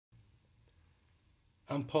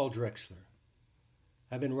I'm Paul Drexler.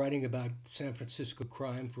 I've been writing about San Francisco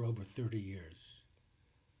crime for over 30 years.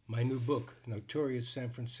 My new book, Notorious San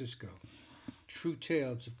Francisco, True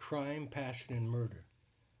Tales of Crime, Passion, and Murder,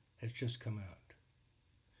 has just come out.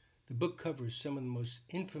 The book covers some of the most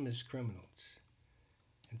infamous criminals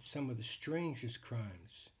and some of the strangest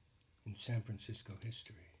crimes in San Francisco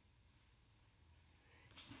history.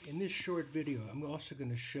 In this short video, I'm also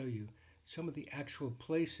going to show you some of the actual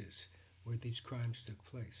places where these crimes took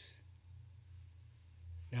place.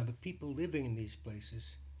 Now, the people living in these places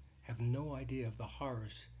have no idea of the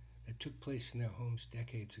horrors that took place in their homes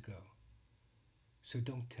decades ago. So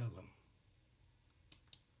don't tell them.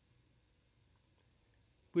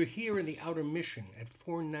 We're here in the Outer Mission at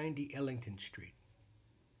 490 Ellington Street.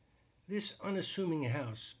 This unassuming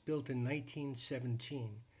house, built in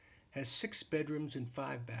 1917, has 6 bedrooms and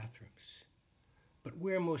 5 bathrooms. But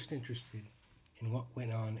we're most interested in what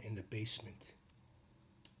went on in the basement.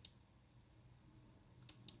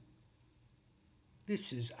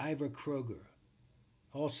 This is Ivor Kroger,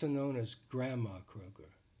 also known as Grandma Kroger,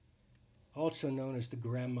 also known as the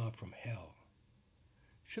Grandma from Hell.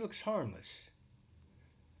 She looks harmless,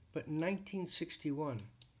 but in 1961,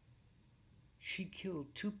 she killed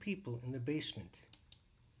 2 people in the basement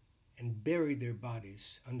and buried their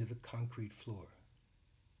bodies under the concrete floor.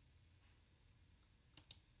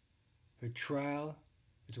 Her trial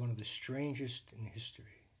is one of the strangest in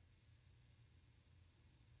history.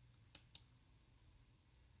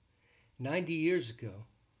 90 years ago,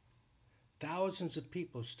 thousands of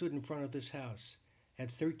people stood in front of this house at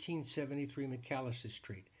 1373 McAllister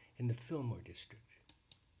Street in the Fillmore district.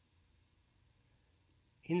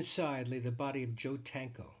 Inside lay the body of Joe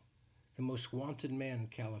Tanco, the most wanted man in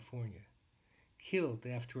California, killed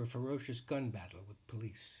after a ferocious gun battle with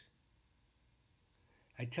police.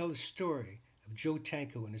 I tell the story of Joe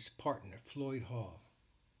Tanco and his partner, Floyd Hall,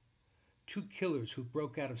 2 killers who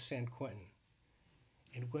broke out of San Quentin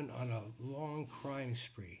and went on a long crime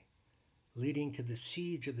spree, leading to the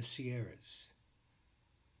siege of the Sierras.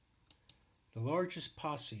 The largest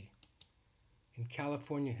posse in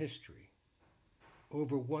California history,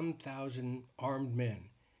 over 1,000 armed men,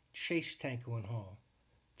 chased Tanco and Hall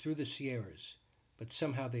through the Sierras, but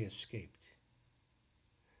somehow they escaped.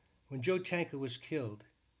 When Joe Tanco was killed,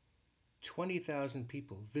 20,000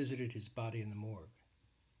 people visited his body in the morgue.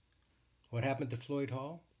 What happened to Floyd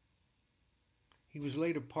Hall? He was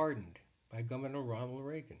later pardoned by Governor Ronald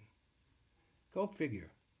Reagan. Go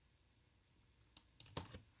figure.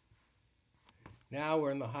 Now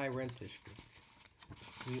we're in the high rent district.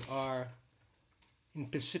 We are in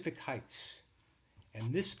Pacific Heights,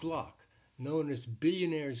 and this block, known as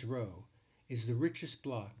Billionaires Row, is the richest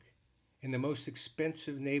block in the most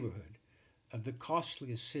expensive neighborhood of the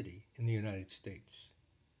costliest city in the United States.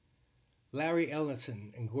 Larry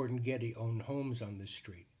Ellison and Gordon Getty own homes on this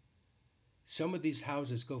street. Some of these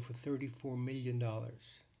houses go for $34 million.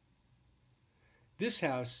 This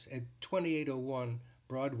house at 2801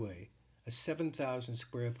 Broadway, a 7,000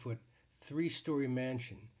 square foot, 3-story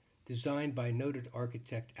mansion designed by noted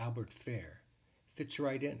architect Albert Fair, fits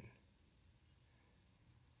right in.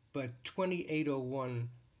 But 2801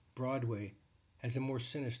 Broadway has a more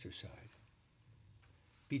sinister side.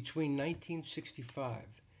 Between 1965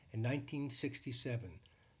 and 1967,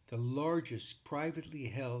 the largest privately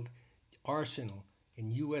held arsenal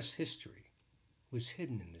in U.S. history was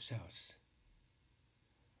hidden in this house.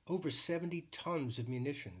 Over 70 tons of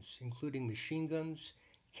munitions, including machine guns,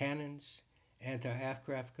 cannons,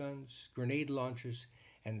 anti-aircraft guns, grenade launchers,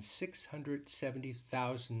 and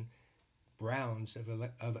 670,000 rounds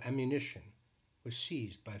of ammunition, was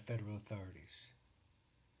seized by federal authorities.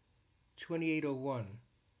 2801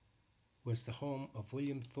 was the home of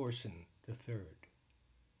William Thorson III,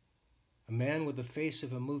 a man with the face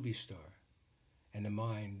of a movie star and the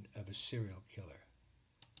mind of a serial killer.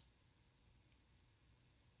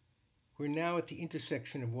 We're now at the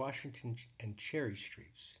intersection of Washington and Cherry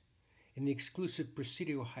Streets in the exclusive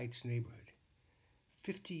Presidio Heights neighborhood.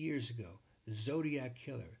 50 years ago, the Zodiac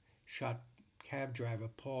killer shot cab driver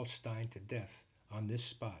Paul Stein to death on this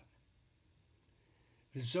spot.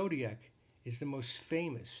 The Zodiac is the most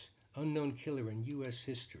famous unknown killer in U.S.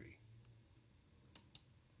 history.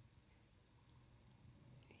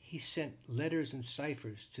 He sent letters and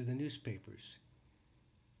ciphers to the newspapers,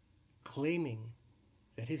 claiming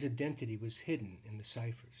that his identity was hidden in the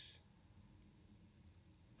ciphers.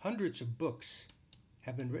 Hundreds of books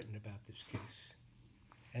have been written about this case,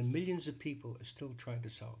 and millions of people are still trying to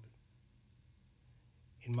solve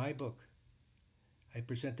it. In my book, I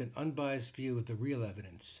present an unbiased view of the real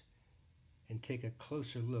evidence and take a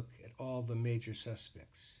closer look at all the major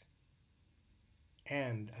suspects.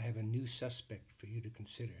 And I have a new suspect for you to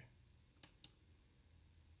consider.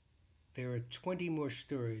 There are 20 more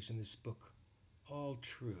stories in this book, all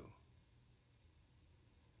true.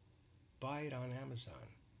 Buy it on Amazon.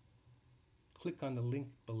 Click on the link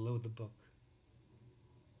below the book.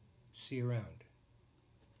 See you around.